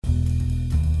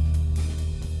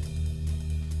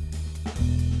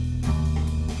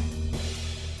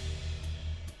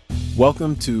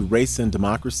Welcome to Race and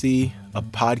Democracy, a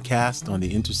podcast on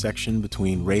the intersection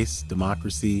between race,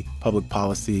 democracy, public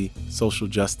policy, social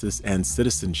justice, and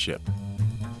citizenship.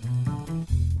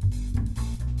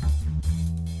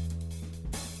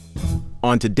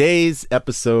 On today's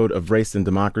episode of Race and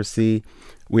Democracy,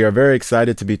 we are very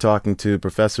excited to be talking to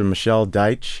Professor Michelle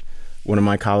Deitch, one of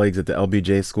my colleagues at the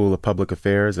LBJ School of Public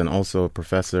Affairs and also a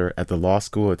professor at the law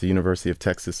school at the University of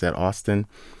Texas at Austin,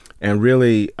 and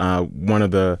really one of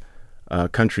the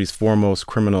country's foremost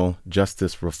criminal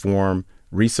justice reform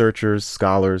researchers,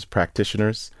 scholars,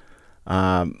 practitioners,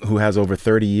 who has over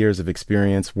 30 years of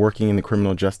experience working in the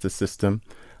criminal justice system.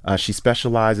 She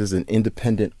specializes in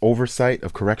independent oversight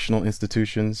of correctional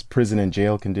institutions, prison and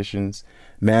jail conditions,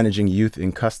 managing youth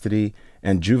in custody,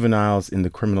 and juveniles in the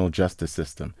criminal justice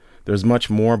system. There's much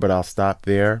more, but I'll stop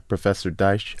there. Professor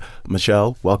Deitch,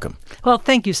 Michelle, welcome. Well,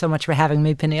 thank you so much for having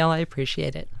me, Peniel. I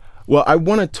appreciate it. Well, I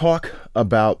want to talk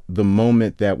about the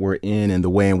moment that we're in and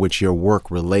the way in which your work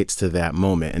relates to that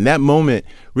moment. And that moment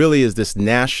really is this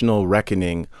national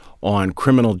reckoning on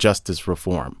criminal justice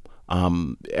reform.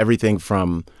 Everything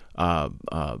from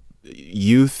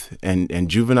youth and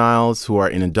juveniles who are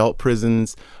in adult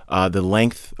prisons, the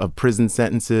length of prison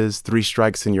sentences, 3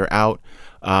 strikes and you're out,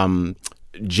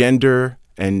 gender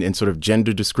and sort of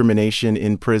gender discrimination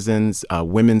in prisons,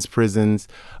 women's prisons,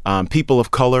 people of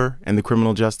color and the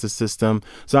criminal justice system.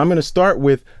 So I'm going to start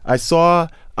with, I saw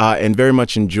and very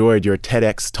much enjoyed your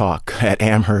TEDx talk at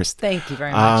Amherst. Thank you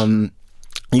very much.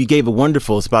 You gave a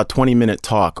wonderful, it's about a 20-minute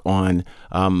talk on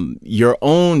your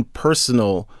own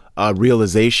personal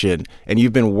realization, and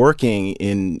you've been working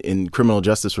in criminal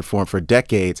justice reform for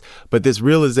decades, but this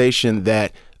realization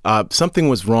that something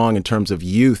was wrong in terms of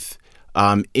youth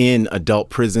in adult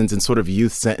prisons and sort of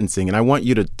youth sentencing. And I want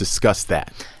you to discuss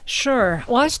that. Sure.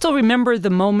 Well, I still remember the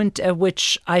moment at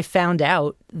which I found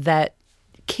out that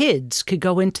kids could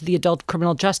go into the adult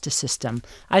criminal justice system.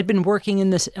 I'd been working in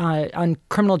this on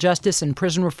criminal justice and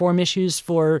prison reform issues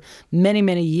for many,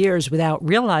 many years without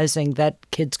realizing that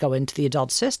kids go into the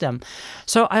adult system.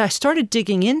 So I started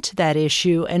digging into that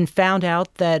issue and found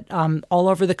out that all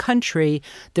over the country,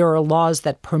 there are laws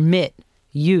that permit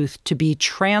youth to be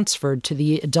transferred to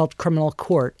the adult criminal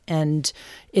court. And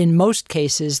in most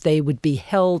cases, they would be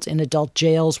held in adult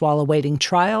jails while awaiting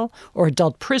trial or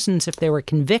adult prisons if they were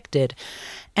convicted.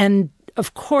 And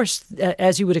of course,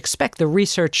 as you would expect, the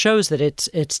research shows that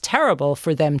it's terrible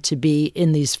for them to be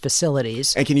in these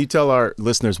facilities. And can you tell our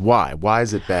listeners why? Why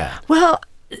is it bad? Well,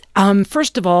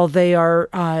 first of all, they are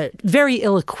very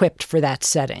ill-equipped for that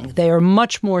setting. They are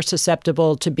much more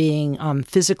susceptible to being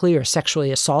physically or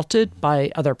sexually assaulted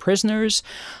by other prisoners.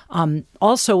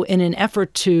 Also, in an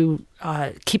effort to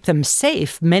keep them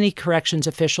safe, many corrections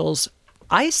officials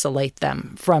isolate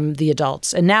them from the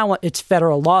adults. And now it's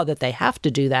federal law that they have to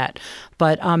do that.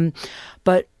 But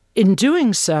in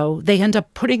doing so, they end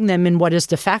up putting them in what is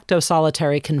de facto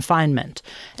solitary confinement.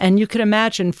 And you can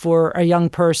imagine for a young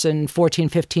person, 14,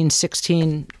 15,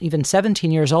 16, even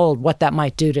 17 years old, what that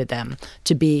might do to them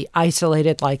to be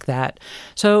isolated like that.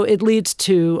 So it leads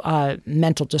to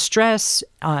mental distress.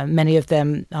 Many of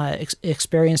them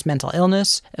experience mental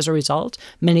illness as a result.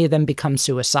 Many of them become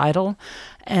suicidal.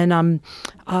 And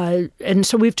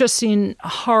so we've just seen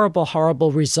horrible,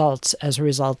 horrible results as a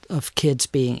result of kids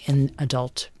being in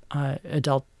adult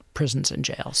prisons and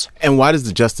jails. And why does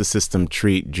the justice system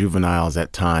treat juveniles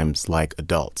at times like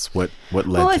adults? What led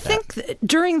to that? Well, I think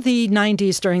during the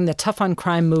 90s, during the tough on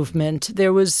crime movement,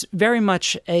 there was very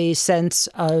much a sense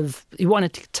of you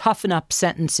wanted to toughen up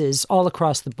sentences all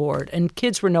across the board, and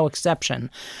kids were no exception.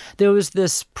 There was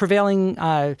this prevailing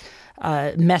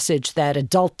message that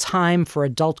adult time for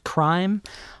adult crime,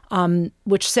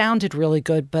 which sounded really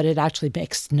good, but it actually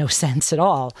makes no sense at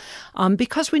all,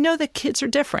 because we know that kids are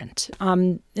different,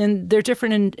 and they're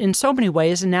different in so many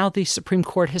ways, and now the Supreme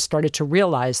Court has started to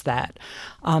realize that,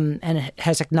 and it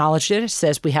has acknowledged it. It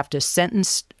says we have to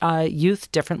sentence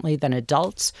youth differently than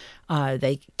adults.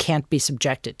 They can't be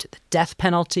subjected to the death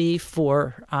penalty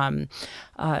for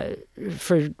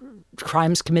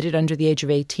crimes committed under the age of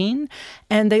 18.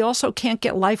 And they also can't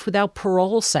get life without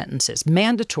parole sentences,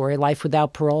 mandatory life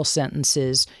without parole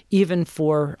sentences, even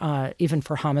for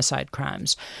homicide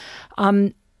crimes.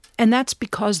 And that's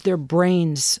because their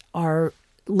brains are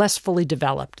less fully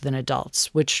developed than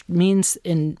adults, which means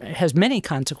has many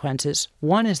consequences.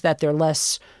 One is that they're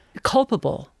less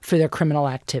culpable for their criminal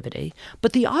activity,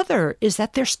 but the other is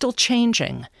that they're still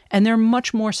changing and they're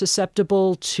much more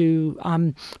susceptible to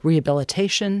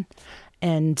rehabilitation,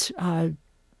 and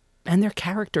their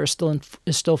character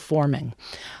is still forming.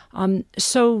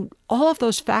 So all of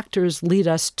those factors lead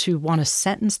us to want to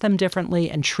sentence them differently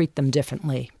and treat them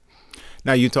differently.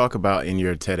 Now, you talk about in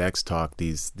your TEDx talk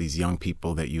these young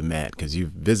people that you met, because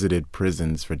you've visited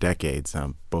prisons for decades,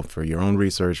 both for your own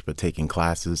research, but taking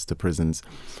classes to prisons.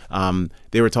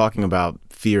 They were talking about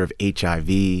fear of HIV.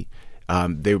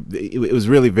 It was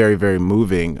really very, very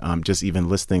moving, just even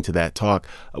listening to that talk.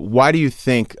 Why do you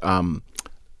think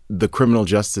the criminal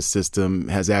justice system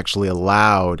has actually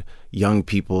allowed young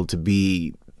people to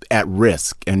be at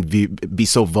risk and be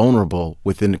so vulnerable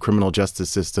within the criminal justice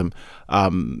system,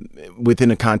 within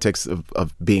the context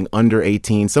of being under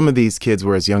 18? Some of these kids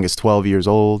were as young as 12 years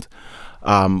old.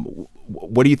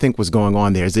 What do you think was going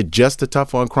on there? Is it just a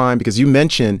tough on crime? Because you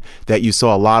mentioned that you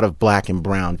saw a lot of black and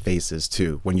brown faces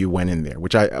too when you went in there,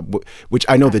 which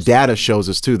I know the data shows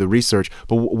us too, the research.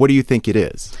 But what do you think it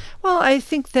is? Well, I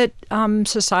think that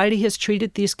society has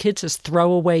treated these kids as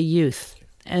throwaway youth,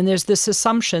 and there's this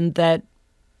assumption that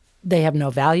they have no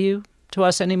value to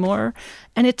us anymore,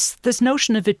 and it's this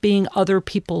notion of it being other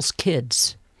people's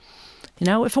kids. You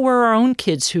know, if it were our own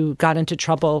kids who got into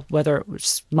trouble, whether it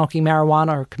was smoking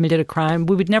marijuana or committed a crime,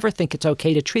 we would never think it's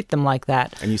okay to treat them like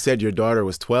that. And you said your daughter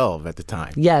was 12 at the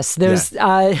time. Yes,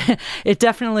 it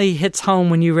definitely hits home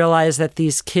when you realize that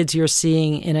these kids you're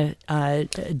seeing in a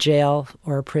jail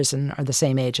or a prison are the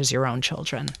same age as your own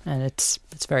children, and it's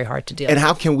very hard to deal with. And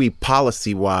how can we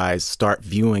policy-wise start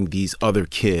viewing these other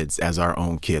kids as our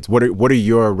own kids? What are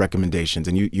your recommendations?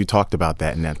 And you talked about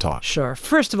that in that talk. Sure.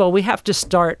 First of all, we have to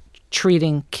start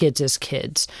treating kids as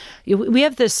kids. We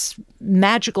have this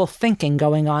magical thinking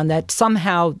going on that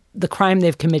somehow the crime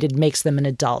they've committed makes them an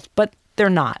adult, but they're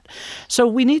not. So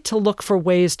we need to look for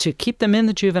ways to keep them in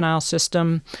the juvenile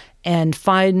system and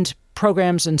find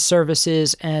programs and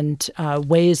services and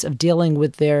ways of dealing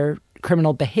with their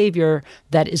criminal behavior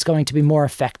that is going to be more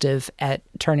effective at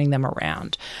turning them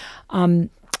around.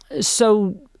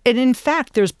 And in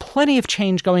fact, there's plenty of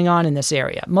change going on in this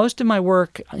area. Most of my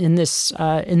work in this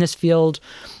field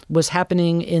was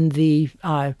happening in the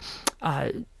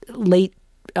late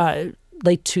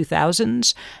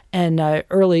 2000s and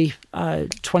early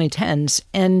 2010s.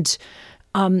 And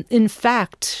in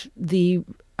fact, the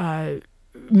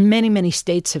many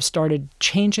states have started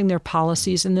changing their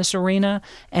policies in this arena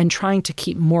and trying to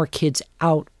keep more kids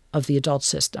out of the adult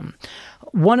system.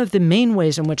 One of the main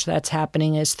ways in which that's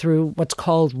happening is through what's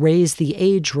called raise the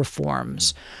age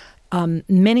reforms.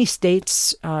 Many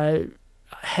states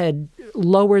had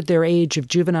lowered their age of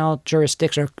juvenile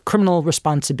jurisdiction or criminal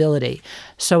responsibility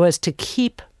so as to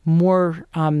keep more,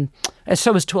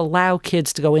 so as to allow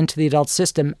kids to go into the adult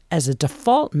system as a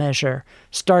default measure,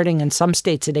 starting in some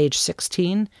states at age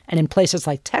 16 and in places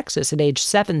like Texas at age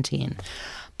 17.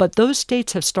 But those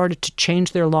states have started to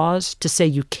change their laws to say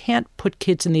you can't put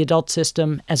kids in the adult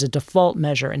system as a default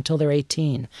measure until they're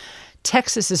 18.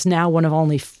 Texas is now one of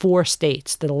only 4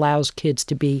 states that allows kids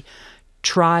to be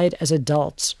tried as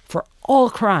adults for all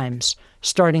crimes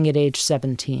starting at age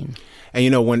 17.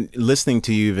 And, when listening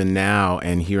to you even now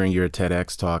and hearing your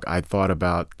TEDx talk, I thought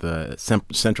about the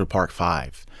Central Park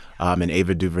Five and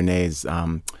Ava DuVernay's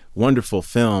wonderful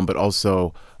film, but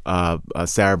also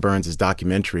Sarah Burns'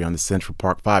 documentary on the Central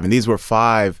Park Five. And these were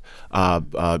 5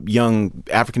 young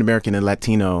African-American and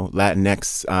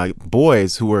Latinx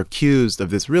boys who were accused of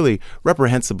this really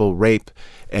reprehensible rape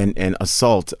and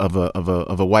assault of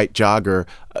a white jogger,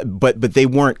 but they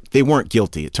weren't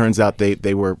guilty. It turns out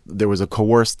there was a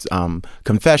coerced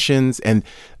confessions, and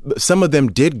some of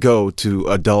them did go to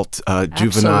adult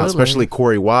juvenile, especially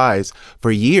Corey Wise,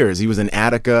 for years. He was in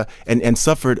Attica and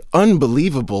suffered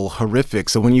unbelievable horrific.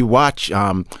 So when you watch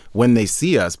When They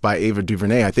See Us by Ava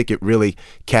DuVernay, I think it really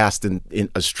cast in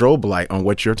a strobe light on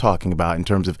what you're talking about in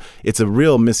terms of it's a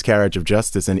real miscarriage of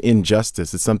justice and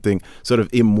injustice. It's something sort of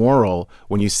immoral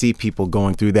when you see people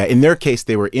going through that. In their case,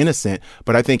 they were innocent,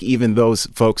 but I think even those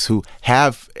folks who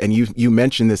have, and you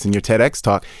mentioned this in your TEDx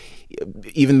talk,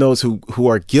 even those who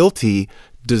are guilty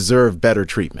deserve better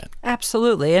treatment.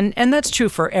 Absolutely. And that's true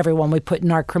for everyone we put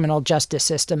in our criminal justice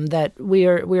system, that we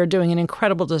are doing an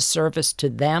incredible disservice to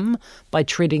them by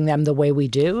treating them the way we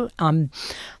do.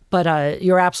 But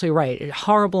you're absolutely right. A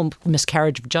horrible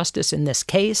miscarriage of justice in this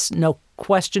case. No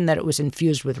question that it was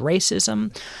infused with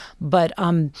racism. But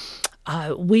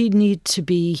we need to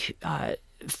be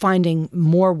finding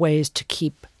more ways to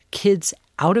keep kids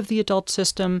out of the adult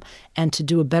system and to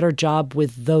do a better job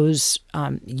with those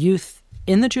youth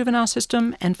in the juvenile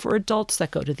system and for adults that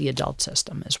go to the adult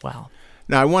system as well.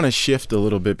 Now, I want to shift a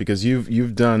little bit because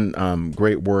you've done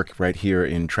great work right here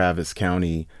in Travis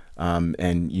County,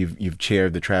 and you've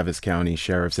chaired the Travis County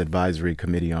Sheriff's Advisory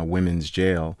Committee on Women's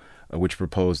Jail. which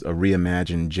proposed a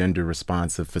reimagined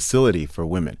gender-responsive facility for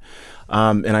women.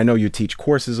 And I know you teach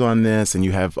courses on this, and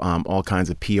you have all kinds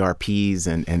of PRPs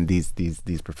and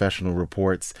these professional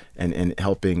reports, and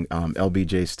helping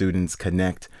LBJ students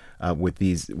connect with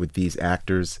these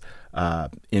actors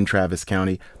in Travis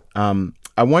County.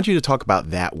 I want you to talk about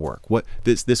that work. What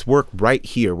this work right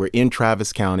here? We're in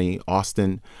Travis County,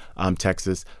 Austin,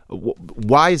 Texas.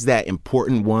 Why is that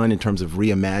important? One, in terms of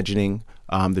reimagining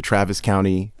the Travis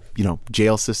County,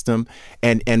 jail system,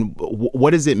 and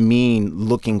what does it mean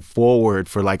looking forward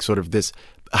for like sort of this?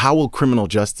 How will criminal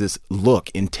justice look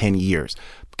in 10 years?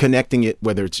 Connecting it,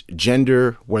 whether it's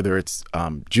gender, whether it's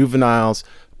juveniles,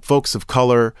 folks of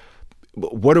color.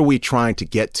 What are we trying to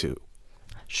get to?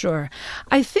 Sure.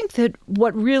 I think that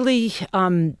what really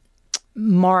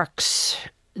marks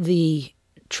the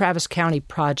Travis County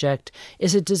project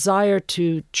is a desire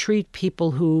to treat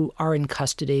people who are in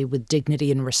custody with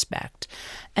dignity and respect.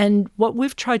 And what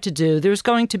we've tried to do, there's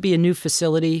going to be a new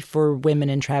facility for women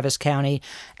in Travis County.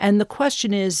 And the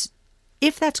question is,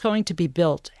 if that's going to be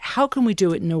built, how can we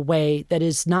do it in a way that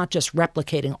is not just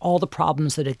replicating all the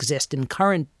problems that exist in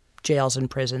current jails and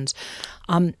prisons?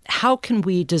 How can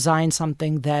we design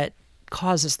something that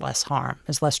causes less harm,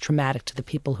 is less traumatic to the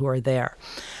people who are there?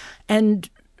 And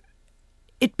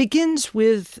it begins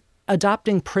with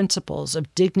adopting principles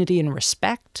of dignity and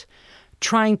respect,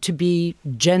 trying to be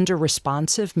gender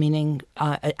responsive, meaning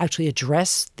actually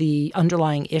address the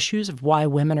underlying issues of why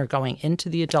women are going into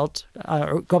the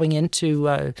or going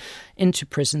into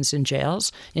prisons and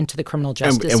jails, into the criminal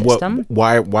justice system.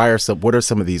 What are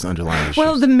some of these underlying issues?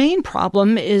 Well, the main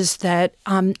problem is that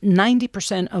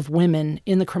 90% of women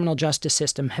in the criminal justice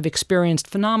system have experienced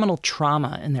phenomenal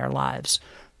trauma in their lives.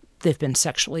 They've been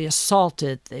sexually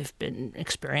assaulted. They've been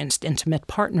experienced intimate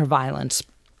partner violence.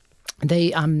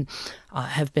 They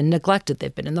have been neglected.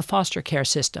 They've been in the foster care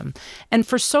system. And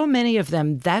for so many of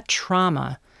them, that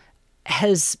trauma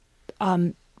has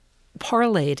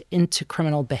parlayed into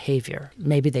criminal behavior.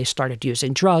 Maybe they started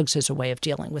using drugs as a way of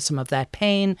dealing with some of that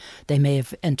pain. They may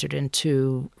have entered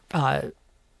into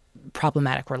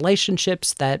problematic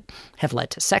relationships that have led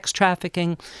to sex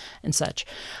trafficking and such.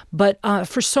 But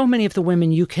for so many of the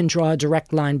women, you can draw a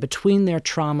direct line between their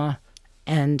trauma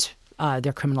and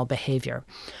their criminal behavior.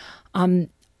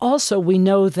 Also, we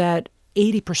know that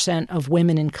 80% of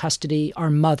women in custody are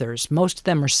mothers. Most of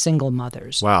them are single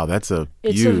mothers. Wow, that's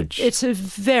huge. It's a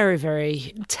very,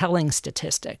 very telling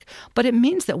statistic. But it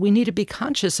means that we need to be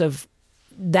conscious of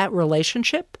that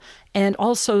relationship and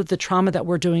also the trauma that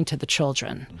we're doing to the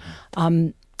children. Mm-hmm.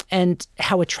 And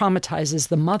how it traumatizes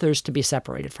the mothers to be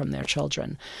separated from their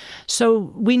children.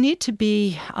 So we need to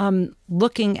be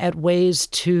looking at ways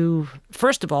to,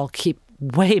 first of all, keep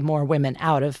way more women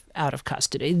out of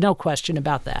custody. No question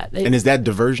about that. And is that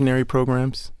diversionary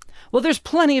programs? Well, there's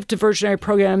plenty of diversionary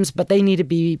programs, but they need to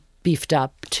be beefed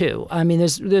up too. I mean,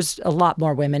 there's a lot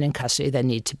more women in custody that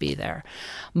need to be there.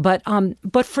 But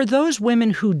for those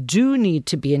women who do need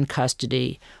to be in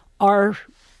custody, our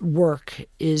work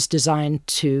is designed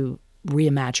to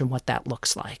reimagine what that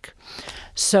looks like.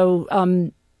 So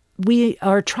we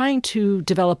are trying to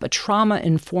develop a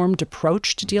trauma-informed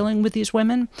approach to dealing with these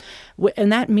women.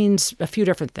 And that means a few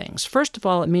different things. First of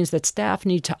all, it means that staff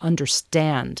need to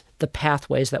understand the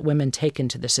pathways that women take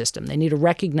into the system. They need to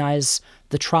recognize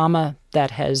the trauma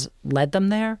that has led them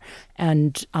there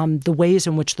and the ways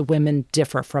in which the women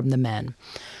differ from the men.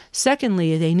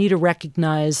 Secondly, they need to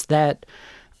recognize that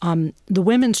the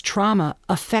women's trauma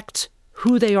affects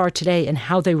who they are today and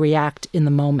how they react in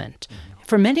the moment. Mm-hmm.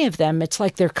 For many of them, it's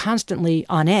like they're constantly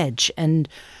on edge, and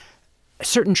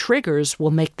certain triggers will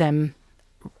make them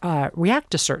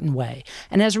react a certain way.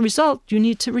 And as a result, you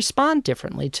need to respond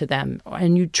differently to them,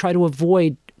 and you try to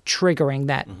avoid triggering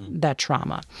that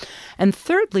trauma. And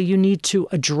thirdly, you need to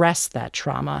address that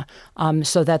trauma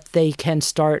so that they can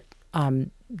start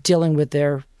dealing with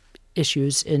their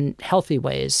issues in healthy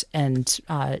ways and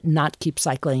not keep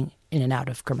cycling in and out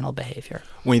of criminal behavior.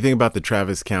 When you think about the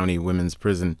Travis County Women's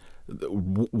Prison,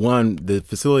 one, the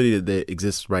facility that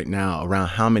exists right now, around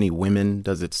how many women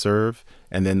does it serve?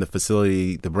 And then the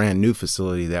facility, the brand new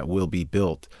facility that will be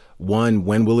built. One,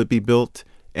 when will it be built?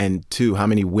 And two, how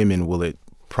many women will it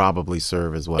probably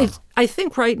serve as well? I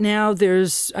think right now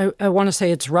there's, I want to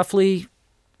say it's roughly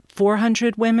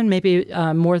 400 women, maybe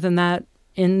more than that,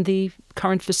 in the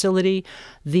current facility.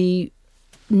 The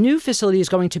new facility is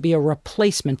going to be a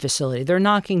replacement facility. They're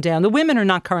knocking down. The women are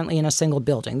not currently in a single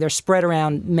building. They're spread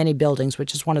around many buildings,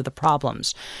 which is one of the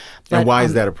problems. But, and why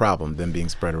is that a problem, them being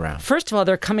spread around? First of all,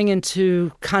 they're coming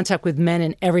into contact with men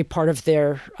in every part of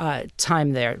their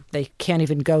time there. They can't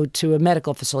even go to a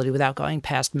medical facility without going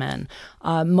past men.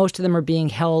 Most of them are being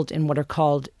held in what are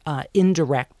called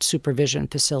indirect supervision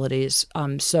facilities.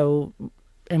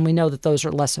 And we know that those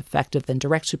are less effective than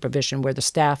direct supervision, where the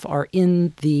staff are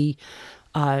in the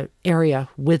area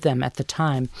with them at the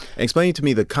time. Explain to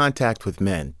me the contact with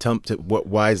men.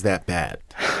 Why is that bad?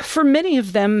 For many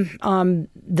of them,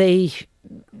 they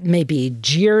may be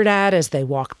jeered at as they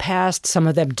walk past. Some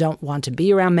of them don't want to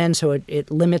be around men, so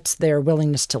it limits their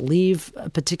willingness to leave a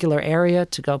particular area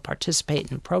to go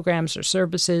participate in programs or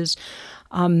services.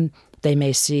 They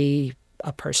may see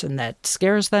a person that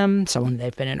scares them, someone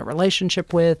they've been in a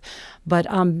relationship with. But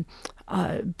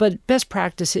best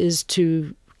practice is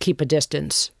to keep a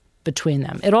distance between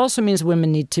them. It also means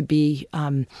women need to be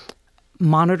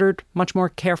monitored much more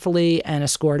carefully and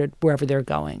escorted wherever they're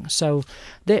going. So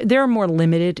they're more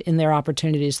limited in their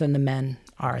opportunities than the men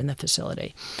are in the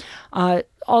facility.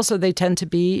 Also, they tend to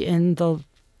be in the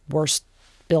worst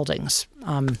buildings.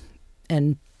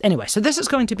 And anyway, so this is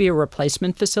going to be a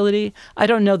replacement facility. I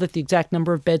don't know that the exact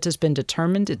number of beds has been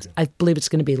determined. I believe it's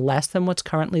going to be less than what's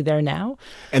currently there now.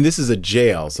 And this is a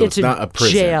jail, so it's not a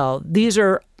prison. Jail. These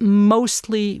are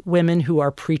mostly women who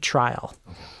are pretrial.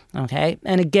 Okay?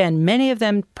 And again, many of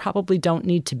them probably don't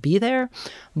need to be there,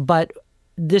 but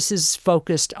this is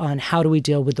focused on how do we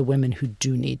deal with the women who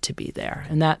do need to be there.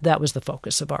 And that was the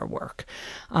focus of our work.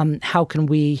 How can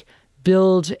we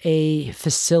build a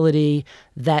facility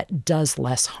that does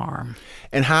less harm?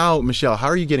 And Michelle, how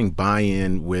are you getting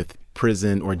buy-in with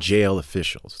prison or jail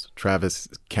officials, Travis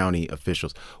County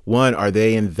officials? One, are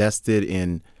they invested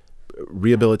in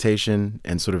rehabilitation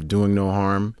and sort of doing no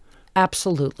harm?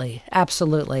 Absolutely.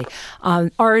 Absolutely.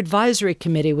 Our advisory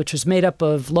committee, which was made up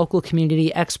of local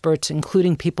community experts,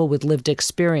 including people with lived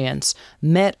experience,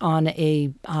 met on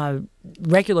a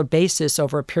regular basis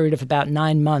over a period of about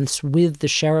 9 months with the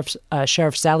Sheriff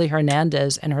Sally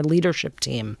Hernandez and her leadership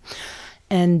team.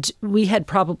 And we had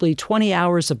probably 20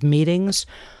 hours of meetings,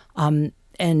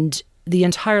 and the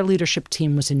entire leadership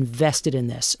team was invested in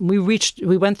this. We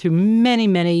went through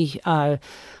many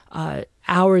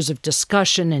hours of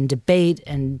discussion and debate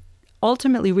and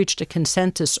ultimately reached a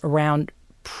consensus around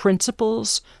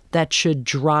principles that should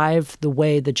drive the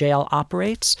way the jail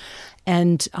operates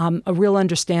and a real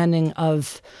understanding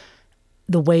of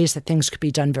the ways that things could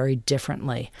be done very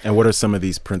differently. And what are some of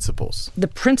these principles? The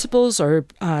principles are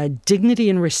dignity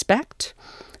and respect,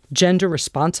 gender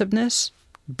responsiveness,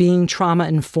 being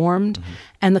trauma-informed,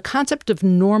 and the concept of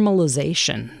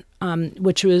normalization,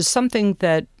 which was something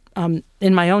that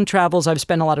in my own travels, I've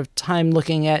spent a lot of time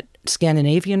looking at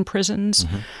Scandinavian prisons,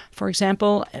 for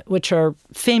example, which are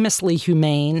famously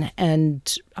humane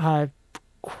and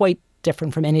quite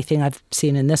different from anything I've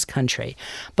seen in this country.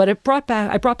 But I brought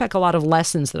back a lot of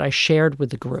lessons that I shared with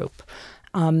the group.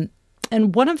 And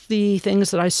one of the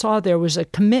things that I saw there was a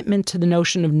commitment to the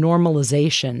notion of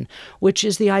normalization, which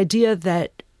is the idea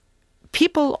that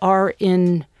people are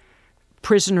in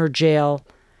prison or jail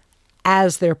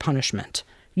as their punishment.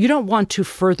 You don't want to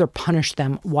further punish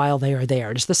them while they are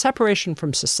there. It is the separation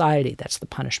from society that's the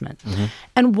punishment.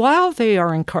 And while they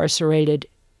are incarcerated,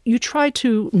 you try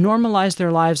to normalize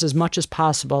their lives as much as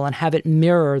possible and have it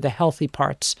mirror the healthy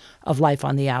parts of life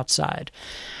on the outside.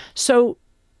 So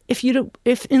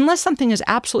unless something is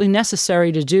absolutely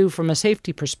necessary to do from a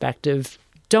safety perspective,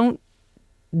 don't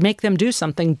make them do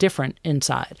something different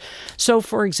inside. So,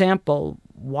 for example,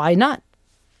 why not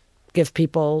give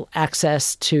people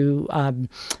access to,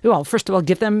 first of all,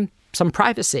 give them some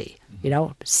privacy,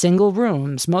 single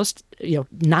rooms,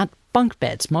 not bunk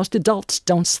beds. Most adults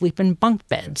don't sleep in bunk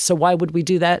beds. So why would we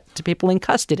do that to people in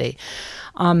custody?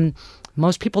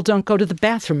 Most people don't go to the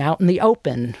bathroom out in the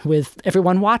open with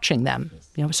everyone watching them.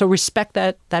 So respect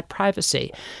that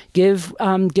privacy. Give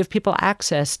people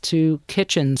access to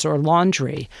kitchens or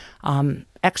laundry,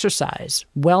 exercise,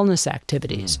 wellness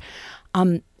activities.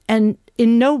 And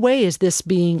in no way is this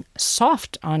being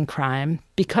soft on crime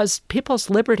because people's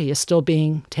liberty is still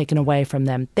being taken away from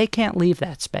them. They can't leave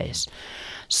that space.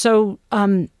 So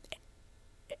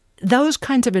those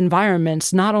kinds of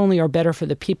environments not only are better for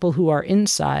the people who are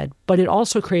inside, but it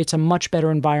also creates a much better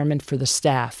environment for the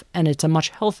staff, and it's a much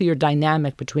healthier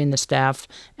dynamic between the staff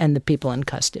and the people in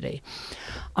custody.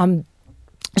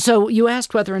 So you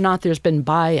asked whether or not there's been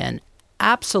buy-in.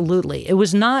 Absolutely. It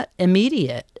was not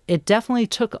immediate. It definitely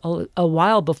took a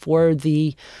while before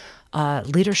the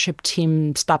leadership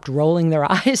team stopped rolling their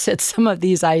eyes at some of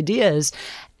these ideas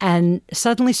and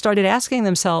suddenly started asking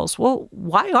themselves, well,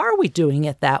 why are we doing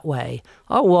it that way?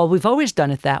 Oh, well, we've always done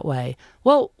it that way.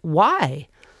 Well, why?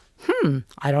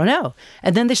 I don't know.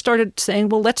 And then they started saying,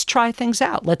 well, let's try things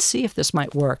out. Let's see if this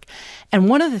might work. And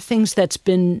one of the things that's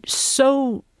been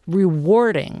so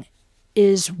rewarding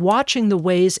is watching the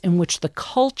ways in which the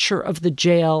culture of the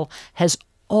jail has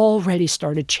already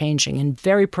started changing in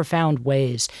very profound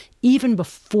ways, even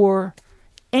before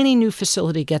any new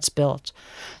facility gets built.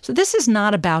 So this is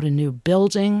not about a new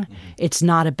building. It's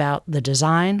not about the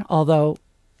design, although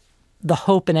the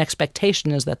hope and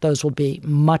expectation is that those will be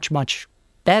much, much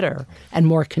better and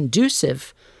more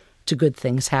conducive to good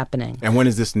things happening. And when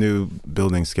is this new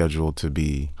building scheduled to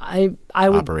be I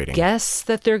would operating? Guess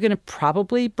that they're going to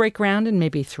probably break ground in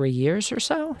maybe 3 years or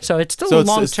so. So it's still a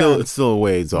long term. It's still a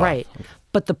ways off. Right.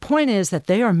 But the point is that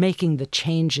they are making the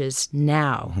changes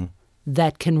now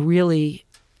that can really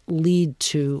lead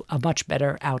to a much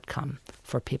better outcome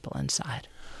for people inside.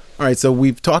 All right, so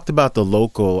we've talked about the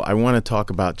local. I want to talk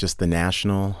about just the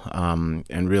national.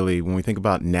 And really, when we think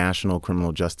about national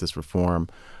criminal justice reform,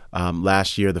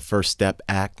 last year, the First Step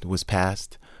Act was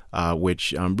passed,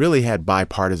 which really had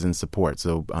bipartisan support.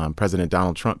 So President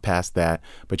Donald Trump passed that,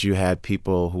 but you had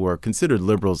people who are considered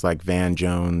liberals like Van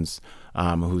Jones,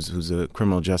 who's a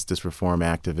criminal justice reform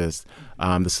activist.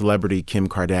 The celebrity Kim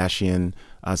Kardashian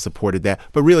supported that.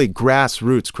 But really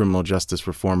grassroots criminal justice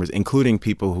reformers, including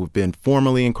people who've been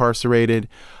formerly incarcerated,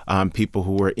 people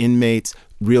who were inmates,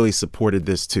 really supported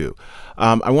this too.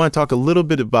 I want to talk a little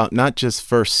bit about not just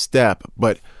First Step,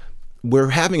 but we're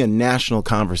having a national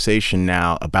conversation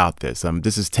now about this.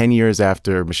 This is 10 years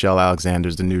after Michelle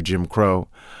Alexander's The New Jim Crow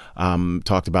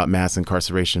talked about mass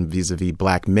incarceration vis-a-vis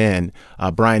black men.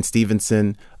 Bryan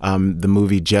Stevenson, the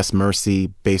movie Just Mercy,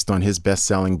 based on his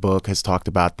best-selling book, has talked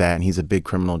about that, and he's a big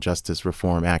criminal justice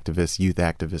reform activist, youth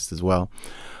activist as well.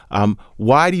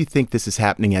 Why do you think this is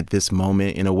happening at this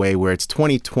moment in a way where it's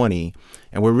 2020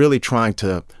 and we're really trying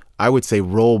to, I would say,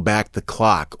 roll back the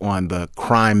clock on the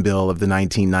crime bill of the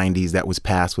 1990s that was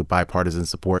passed with bipartisan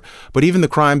support, but even the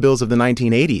crime bills of the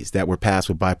 1980s that were passed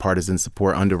with bipartisan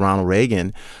support under Ronald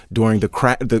Reagan during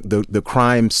the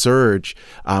crime surge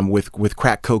with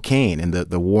crack cocaine and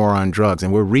the war on drugs.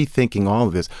 And we're rethinking all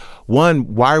of this.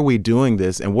 One, why are we doing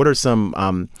this? And what are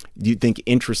some, do you think,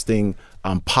 interesting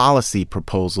policy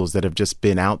proposals that have just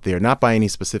been out there, not by any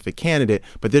specific candidate,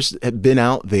 but there's been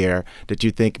out there that you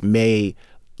think may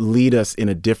lead us in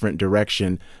a different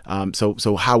direction?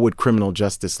 So how would criminal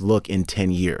justice look in 10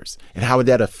 years? And how would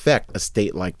that affect a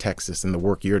state like Texas and the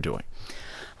work you're doing?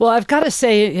 Well, I've got to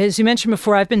say, as you mentioned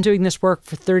before, I've been doing this work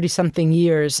for 30-something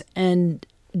years, and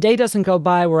day doesn't go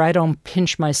by where I don't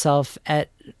pinch myself at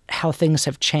how things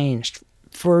have changed.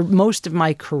 For most of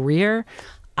my career,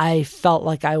 I felt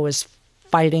like I was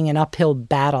fighting an uphill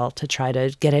battle to try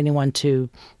to get anyone to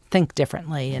think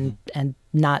differently and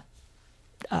not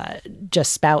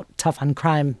just spout tough on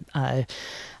crime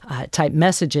type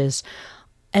messages.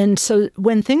 And so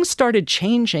when things started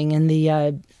changing in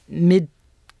the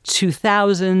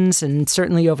mid-2000s and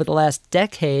certainly over the last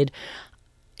decade,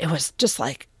 it was just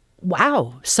like,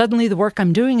 wow, suddenly the work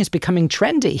I'm doing is becoming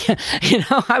trendy.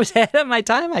 I was ahead of my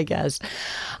time, I guess.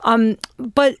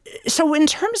 But so in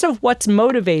terms of what's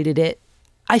motivated it,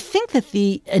 I think that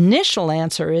the initial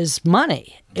answer is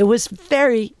money. It was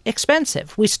very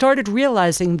expensive. We started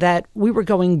realizing that we were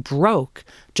going broke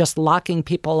just locking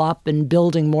people up and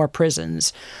building more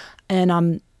prisons.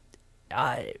 And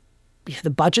the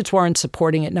budgets weren't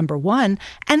supporting it, number one,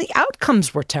 and the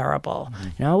outcomes were terrible.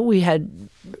 We had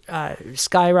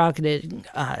skyrocketed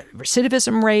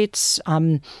recidivism rates.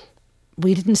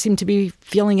 We didn't seem to be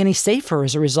feeling any safer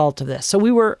as a result of this. So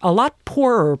we were a lot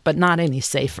poorer, but not any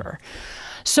safer.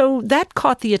 So that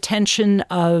caught the attention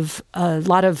of a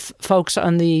lot of folks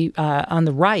on the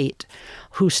right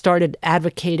who started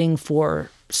advocating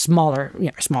for smaller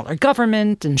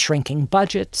government and shrinking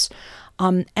budgets.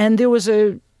 And there was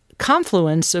a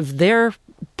confluence of their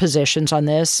positions on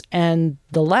this and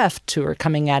the left, who are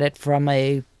coming at it from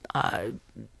a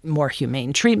more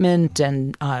humane treatment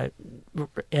and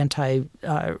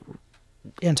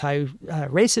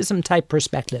anti-racism type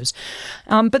perspectives.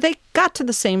 But they got to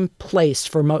the same place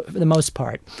for the most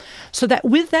part. So that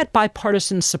with that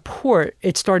bipartisan support,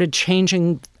 it started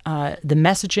changing the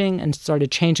messaging and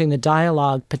started changing the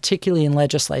dialogue, particularly in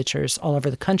legislatures all over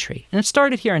the country. And it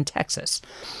started here in Texas.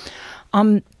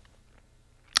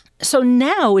 So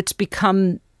now it's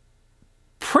become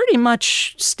pretty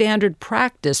much standard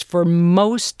practice for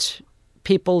most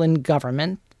people in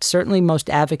government certainly most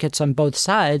advocates on both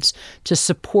sides, to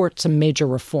support some major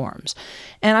reforms.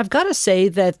 And I've got to say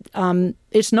that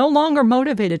it's no longer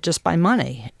motivated just by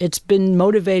money. It's been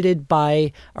motivated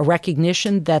by a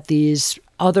recognition that these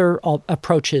other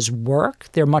approaches work.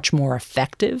 They're much more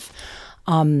effective.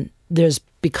 There's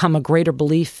become a greater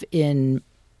belief in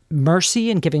mercy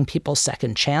and giving people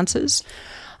second chances.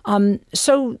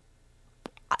 So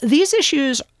these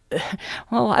issues,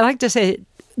 well, I like to say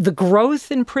the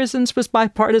growth in prisons was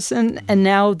bipartisan, and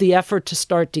now the effort to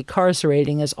start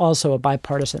decarcerating is also a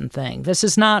bipartisan thing. This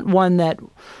is not one that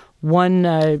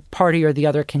one party or the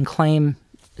other can claim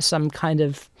some kind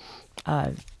of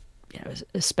a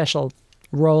special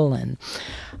role in.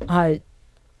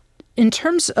 In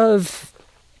terms of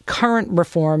current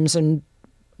reforms and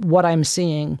what I'm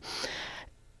seeing,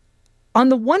 on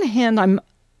the one hand, I'm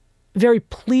very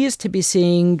pleased to be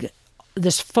seeing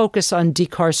this focus on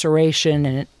decarceration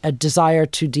and a desire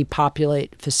to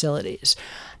depopulate facilities.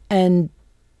 And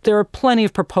there are plenty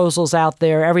of proposals out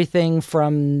there, everything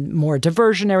from more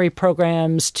diversionary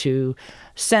programs to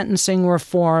sentencing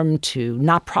reform to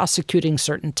not prosecuting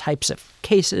certain types of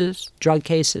cases, drug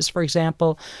cases, for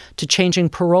example, to changing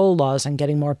parole laws and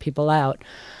getting more people out.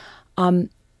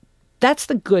 That's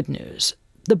the good news.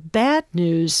 The bad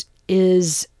news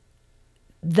is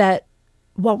that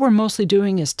what we're mostly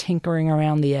doing is tinkering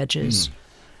around the edges.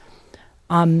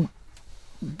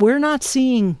 We're not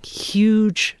seeing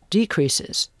huge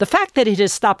decreases. The fact that it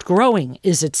has stopped growing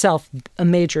is itself a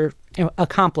major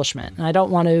accomplishment. And I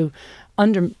don't want to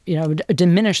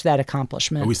diminish that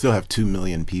accomplishment. We still have 2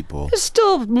 million people. There's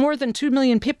still more than 2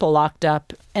 million people locked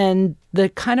up. And the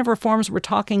kind of reforms we're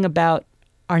talking about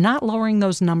are not lowering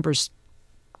those numbers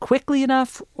quickly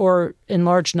enough or in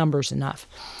large numbers enough.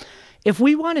 If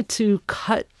we wanted to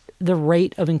cut the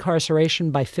rate of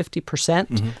incarceration by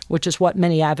 50%, which is what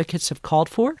many advocates have called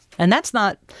for, and that's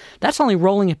only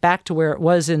rolling it back to where it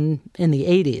was in the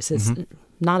 80s. It's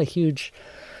not a huge,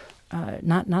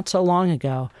 not so long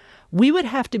ago. We would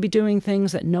have to be doing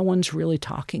things that no one's really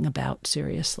talking about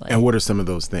seriously. And what are some of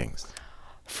those things?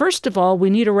 First of all, we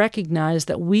need to recognize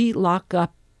that we lock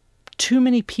up too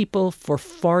many people for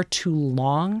far too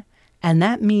long. And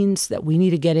that means that we need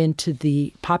to get into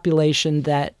the population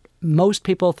that most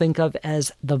people think of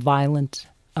as the violent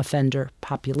offender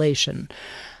population.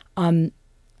 No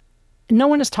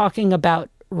one is talking about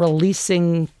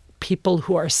releasing people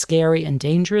who are scary and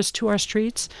dangerous to our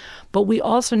streets, but we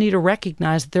also need to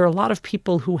recognize that there are a lot of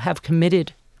people who have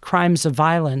committed crimes of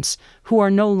violence who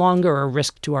are no longer a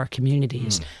risk to our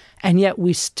communities. And yet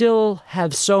we still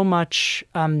have so much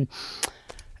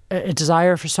a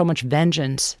desire for so much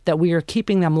vengeance that we are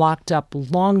keeping them locked up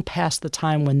long past the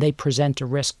time when they present a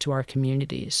risk to our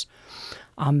communities.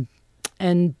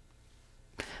 And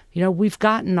we've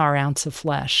gotten our ounce of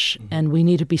flesh, and we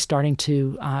need to be starting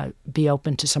to be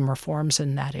open to some reforms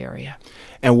in that area.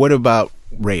 And what about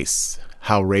race?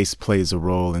 How race plays a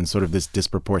role in sort of this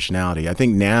disproportionality? I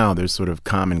think now there's sort of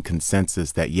common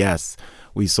consensus that, yes,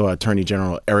 we saw Attorney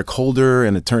General Eric Holder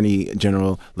and Attorney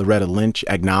General Loretta Lynch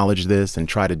acknowledge this and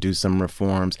try to do some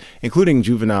reforms, including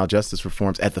juvenile justice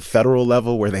reforms at the federal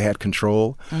level where they had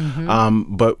control.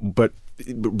 But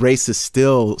race is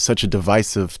still such a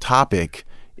divisive topic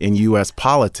in U.S.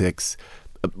 politics.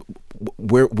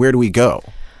 Where do we go?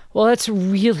 Well, that's a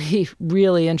really,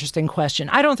 really interesting question.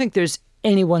 I don't think there's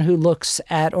anyone who looks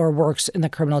at or works in the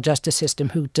criminal justice system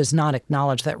who does not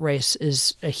acknowledge that race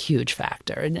is a huge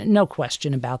factor. No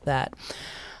question about that.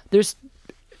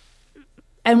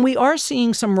 And we are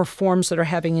seeing some reforms that are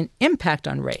having an impact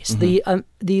on race.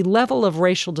 The level of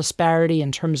racial disparity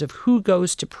in terms of who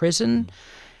goes to prison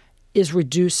is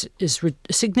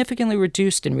significantly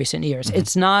reduced in recent years.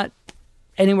 It's not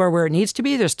anywhere where it needs to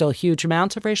be. There's still huge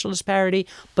amounts of racial disparity,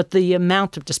 but the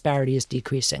amount of disparity is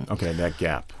decreasing. Okay, that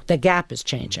gap. The gap is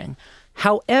changing.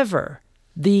 However,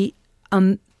 we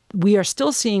are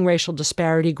still seeing racial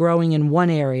disparity growing in one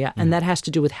area, and that has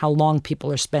to do with how long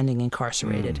people are spending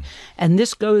incarcerated. And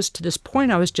this goes to this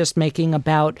point I was just making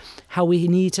about how we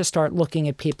need to start looking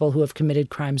at people who have committed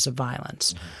crimes of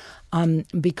violence,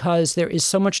 because there is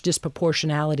so much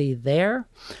disproportionality there.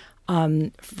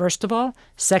 First of all.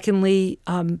 Secondly,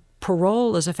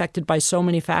 parole is affected by so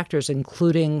many factors,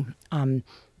 including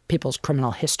people's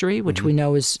criminal history, which we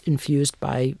know is infused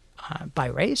by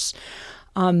race.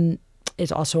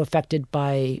 It's also affected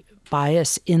by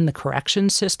bias in the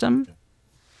corrections system,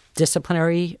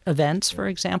 disciplinary events, for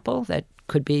example, that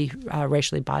could be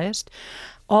racially biased.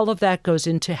 All of that goes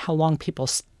into how long people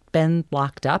spend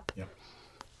locked up,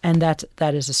 and that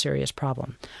is a serious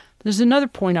problem. There's another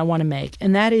point I want to make,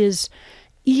 and that is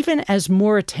even as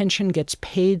more attention gets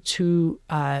paid to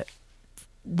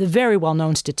the very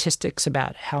well-known statistics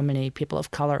about how many people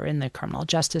of color are in the criminal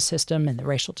justice system and the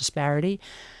racial disparity,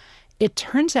 it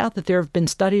turns out that there have been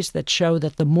studies that show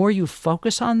that the more you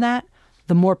focus on that,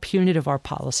 the more punitive our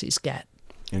policies get.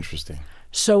 Interesting.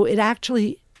 So it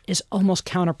actually is almost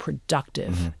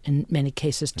counterproductive in many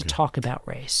cases to talk about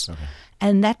race. Okay.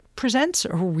 And that presents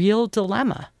a real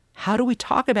dilemma. How do we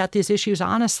talk about these issues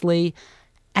honestly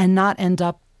and not end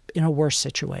up in a worse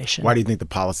situation? Why do you think the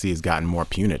policy has gotten more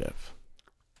punitive?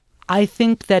 I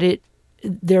think that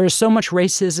there is so much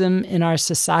racism in our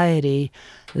society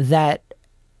that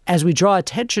as we draw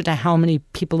attention to how many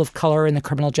people of color in the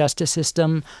criminal justice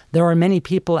system, there are many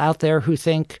people out there who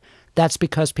think that's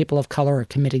because people of color are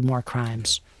committing more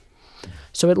crimes.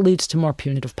 So it leads to more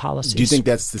punitive policies. Do you think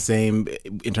that's the same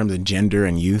in terms of gender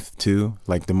and youth too?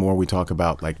 Like the more we talk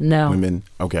about women?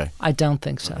 Okay. I don't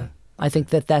think so. Okay. I think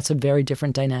that that's a very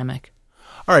different dynamic.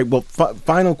 All right. Well,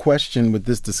 final question with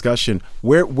this discussion.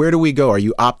 Where do we go? Are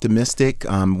you optimistic?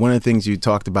 One of the things you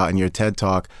talked about in your TED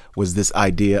Talk was this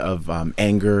idea of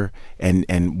anger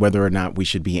and whether or not we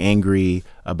should be angry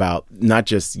about not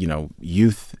just,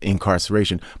 youth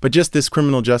incarceration, but just this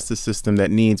criminal justice system that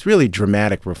needs really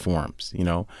dramatic reforms.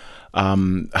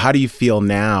 How do you feel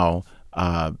now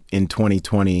in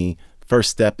 2020?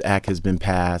 First Step Act has been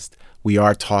passed. We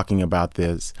are talking about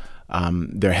this.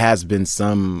 There has been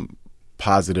some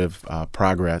positive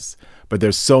progress, but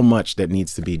there's so much that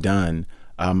needs to be done.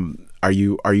 Are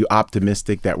you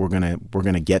optimistic that we're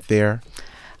gonna get there?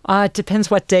 It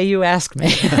depends what day you ask me.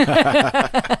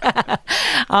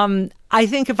 I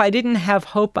think if I didn't have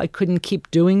hope, I couldn't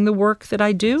keep doing the work that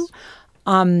I do.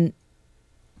 But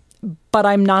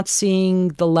I'm not seeing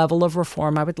the level of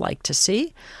reform I would like to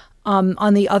see.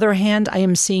 On the other hand, I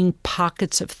am seeing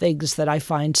pockets of things that I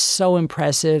find so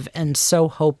impressive and so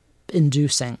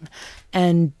hope-inducing.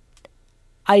 And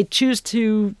I choose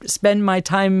to spend my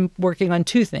time working on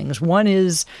two things. One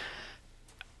is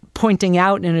pointing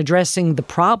out and addressing the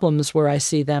problems where I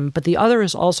see them, but the other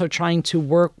is also trying to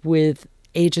work with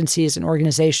agencies and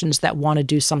organizations that want to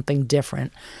do something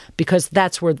different, because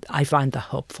that's where I find the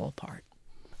hopeful part.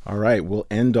 All right, we'll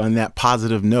end on that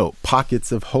positive note.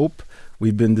 Pockets of hope.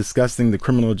 We've been discussing the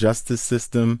criminal justice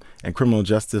system and criminal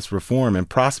justice reform and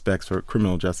prospects for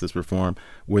criminal justice reform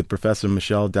with Professor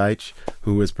Michelle Deitch,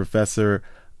 who is professor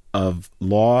of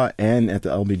law and at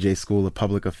the LBJ School of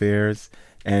Public Affairs.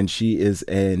 And she is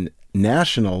a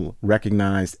national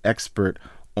recognized expert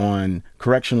on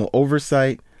correctional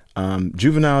oversight,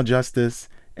 juvenile justice,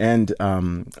 and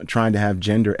trying to have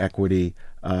gender equity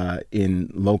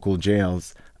in local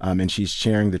jails. And she's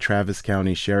chairing the Travis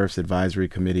County Sheriff's Advisory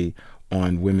Committee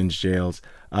on women's jails.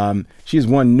 She has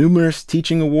won numerous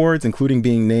teaching awards, including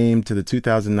being named to the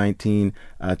 2019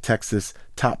 Texas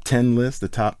Top 10 list, the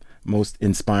top most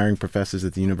inspiring professors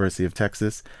at the University of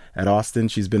Texas at Austin.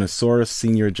 She's been a Soros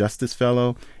Senior Justice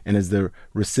Fellow and is the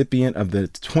recipient of the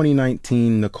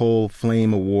 2019 Nicole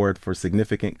Flame Award for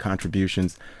significant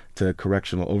contributions to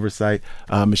correctional oversight.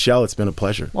 Michelle, it's been a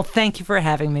pleasure. Well, thank you for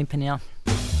having me, Peniel.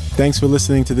 Thanks for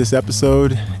listening to this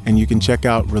episode, and you can check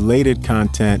out related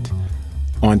content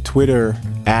on Twitter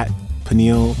at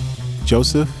Peniel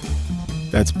Joseph.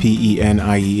 That's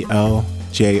PENIEL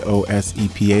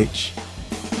JOSEPH.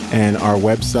 And our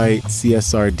website,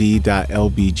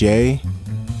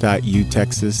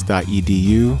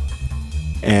 csrd.lbj.utexas.edu.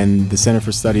 And the Center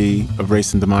for Study of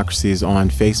Race and Democracy is on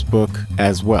Facebook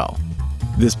as well.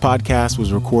 This podcast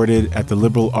was recorded at the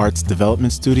Liberal Arts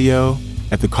Development Studio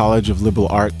at the College of Liberal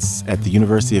Arts at the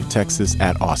University of Texas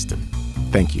at Austin.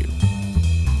 Thank you.